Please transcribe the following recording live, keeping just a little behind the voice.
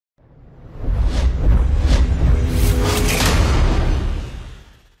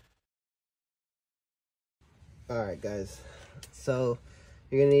All right, guys. So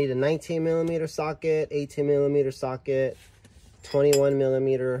you're gonna need a 19mm socket, 18mm socket,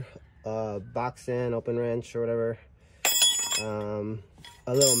 21mm box end, open wrench or whatever. A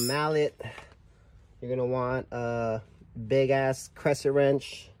little mallet. You're gonna want a big ass crescent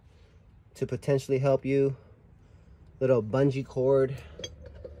wrench to potentially help you. Little bungee cord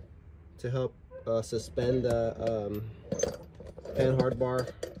to help suspend the panhard bar.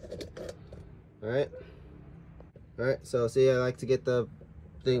 All right, so see, I like to get the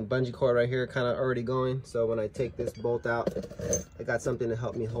bungee cord right here kind of already going, so when I take this bolt out, I got something to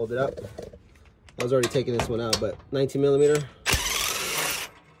help me hold it up. I was already taking this one out, but 19mm,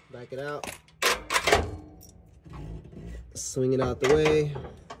 back it out, swing it out the way.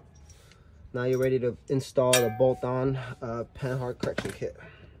 Now you're ready to install the bolt-on panhard correction kit.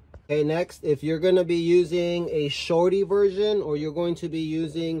 Okay, next, if you're going to be using a shorty version, or you're going to be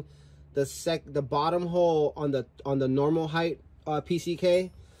using the bottom hole on the normal height PCK,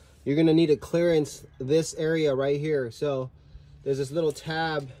 you're going to need to clearance this area right here. So there's this little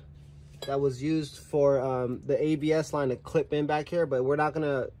tab that was used for the ABS line to clip in back here, but we're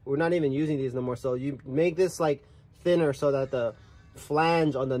not even using these no more. So you make this like thinner so that the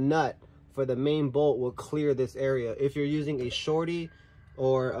flange on the nut for the main bolt will clear this area if you're using a shorty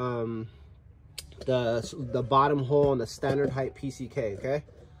or the bottom hole on the standard height PCK. Okay,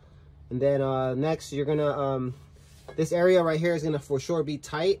 and then next you're gonna this area right here is gonna for sure be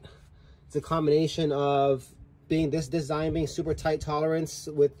tight. It's a combination of this design being super tight tolerance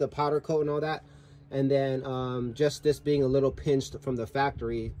with the powder coat and all that, and then just this being a little pinched from the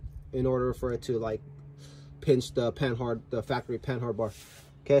factory in order for it to like pinch the factory panhard bar.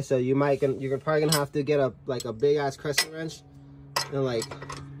 Okay, so you're probably gonna have to get a big ass crescent wrench and like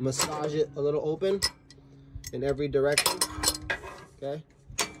massage it a little open in every direction. Okay,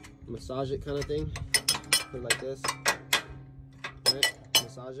 massage it kind of thing, put it like this. Right,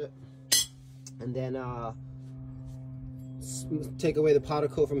 massage it, and then take away the powder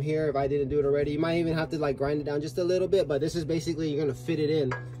coat from here if I didn't do it already. You might even have to like grind it down just a little bit, but this is basically you're gonna fit it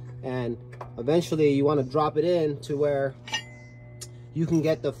in, and eventually you want to drop it in to where you can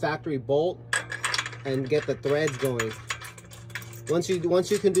get the factory bolt and get the threads going. Once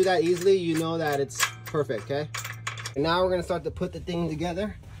you can do that easily, you know that it's perfect. Okay, and now we're gonna start to put the thing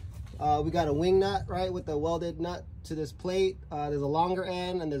together. We got a wing nut, right, with the welded nut to this plate. There's a longer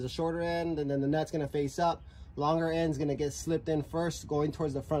end and there's a shorter end, and then the nut's gonna face up. Longer end's gonna get slipped in first, going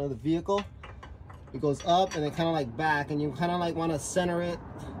towards the front of the vehicle. It goes up and then kind of like back, and you kind of like want to center it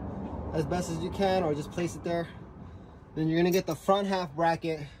as best as you can, or just place it there. Then you're gonna get the front half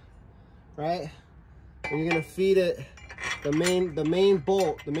bracket, right, and you're gonna feed it the main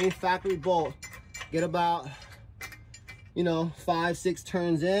bolt, the main factory bolt. Get about, you know, 5-6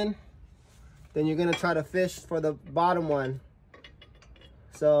 turns in. Then you're gonna try to fish for the bottom one.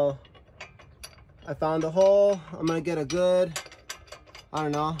 So I found the hole. I'm gonna get a good, I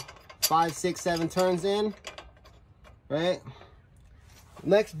don't know, 5, 6, 7 turns in, right?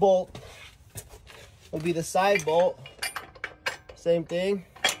 Next bolt will be the side bolt. Same thing.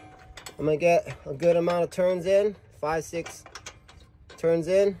 I'm gonna get a good amount of turns in, 5, 6 turns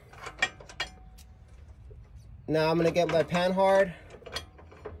in. Now I'm gonna get my panhard.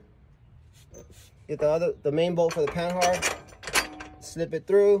 Get the main bolt for the panhard. Slip it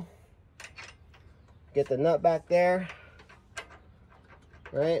through. Get the nut back there.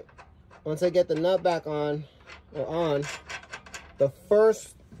 Right. Once I get the nut back on, the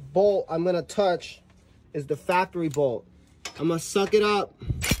first bolt I'm gonna touch is the factory bolt. I'm gonna suck it up.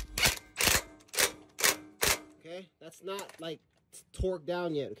 Okay, that's not like torqued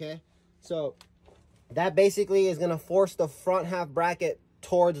down yet. Okay, so that basically is gonna force the front half bracket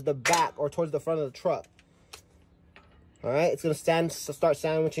towards the back or towards the front of the truck. All right, it's gonna start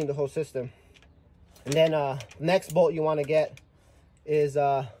sandwiching the whole system. And then next bolt you want to get is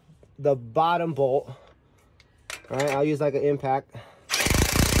the bottom bolt. All right, I'll use like an impact.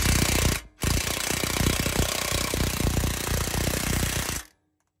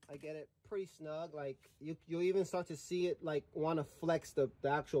 I get it pretty snug. Like you'll even start to see it like want to flex the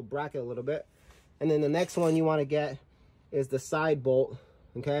actual bracket a little bit. And then the next one you want to get is the side bolt.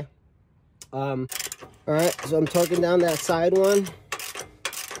 Okay. All right, so I'm torquing down that side one.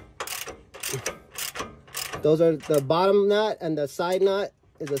 Those are the bottom nut, and the side nut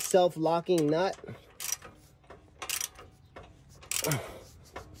is a self-locking nut.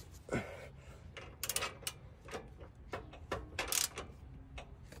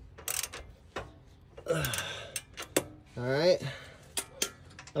 All right,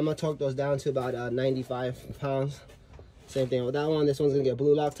 I'm gonna torque those down to about 95 pounds. Same thing with that one. This one's gonna get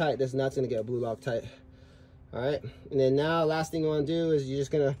blue Loctite. This nut's gonna get blue Loctite. All right, and then now last thing you want to do is you're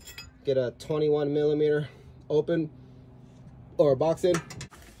just gonna get a 21mm open or a box in.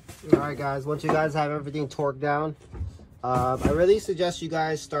 All right guys, once you guys have everything torqued down, I really suggest you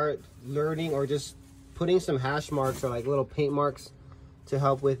guys start learning or just putting some hash marks or like little paint marks to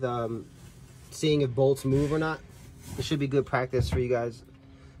help with seeing if bolts move or not. It should be good practice for you guys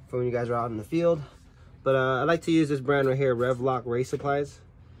for when you guys are out in the field. But I like to use this brand right here, Revlock Race Supplies.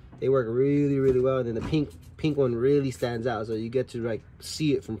 They work really, really well. And then the pink one really stands out, so you get to like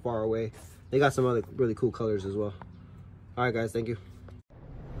see it from far away. They got some other really cool colors as well. All right guys, thank you.